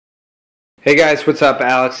Hey guys, what's up?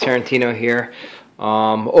 Alex Tarantino here.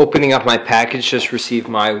 Opening up my package, just received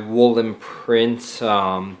my woolen prints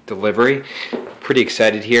delivery. Pretty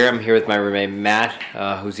excited here. I'm here with my roommate Matt,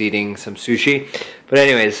 who's eating some sushi. But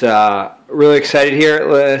anyways, really excited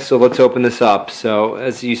here. So let's open this up. So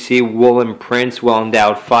as you see, woolen prints,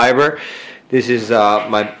 well-endowed fiber. This is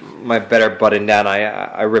my better button down.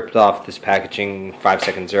 I ripped off this packaging 5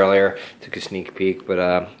 seconds earlier. Took a sneak peek,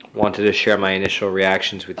 but wanted to share my initial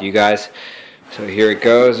reactions with you guys. So here it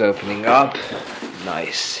goes, opening up.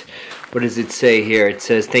 Nice. What does it say here? It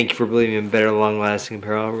says, "Thank you for believing in better long-lasting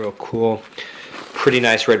apparel." Real cool. Pretty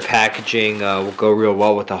nice red packaging. Will go real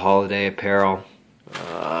well with the holiday apparel.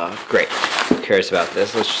 Great. Who cares about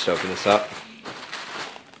this? Let's just open this up.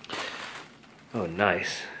 Oh,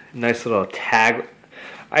 nice. Nice little tag.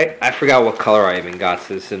 I forgot what color I even got,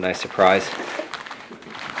 so this is a nice surprise.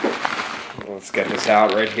 Let's get this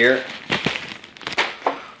out right here.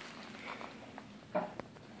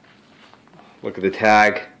 Look at the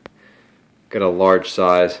tag. Got a large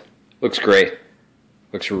size. Looks great.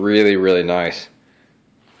 Looks really, really nice.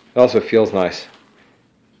 It also feels nice.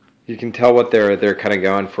 You can tell what they're kind of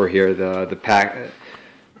going for here. The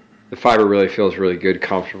fiber really feels really good,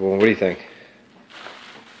 comfortable. What do you think?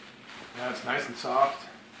 Yeah, it's nice and soft.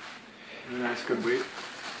 Really nice, good weight.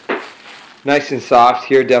 Nice and soft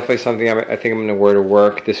here. Definitely something I think I'm going to wear to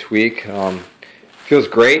work this week. Feels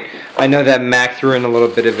great. I know that Mac threw in a little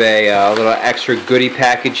bit of a little extra goodie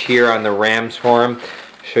package here on the Rams for him.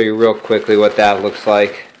 Show you real quickly what that looks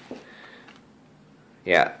like.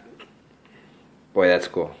 Yeah. Boy, that's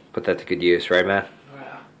cool. Put that to good use, right, Matt?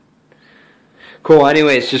 Yeah. Cool.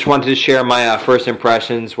 Anyways, just wanted to share my first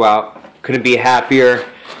impressions. Wow, couldn't be happier.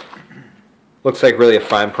 Looks like really a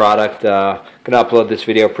fine product. Gonna upload this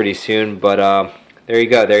video pretty soon, but there you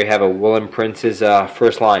go. There you have a Woolen Prince's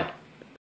first line.